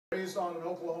Raised on an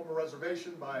Oklahoma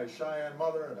reservation by a Cheyenne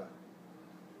mother and a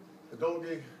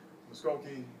Hidalgo,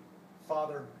 Muskogee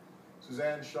father,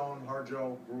 Suzan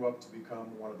Harjo grew up to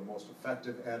become one of the most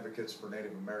effective advocates for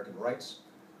Native American rights.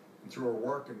 And through her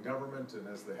work in government and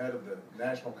as the head of the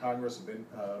National Congress of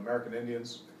American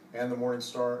Indians and the Morning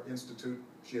Star Institute,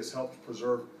 she has helped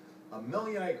preserve 1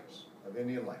 million acres of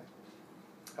Indian land,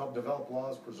 helped develop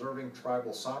laws preserving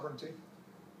tribal sovereignty.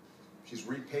 She's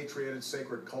repatriated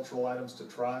sacred cultural items to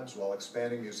tribes while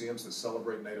expanding museums that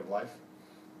celebrate Native life.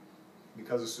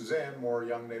 Because of Suzan, more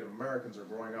young Native Americans are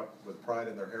growing up with pride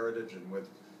in their heritage and with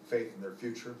faith in their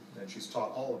future, and she's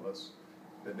taught all of us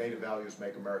that Native values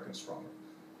make Americans stronger.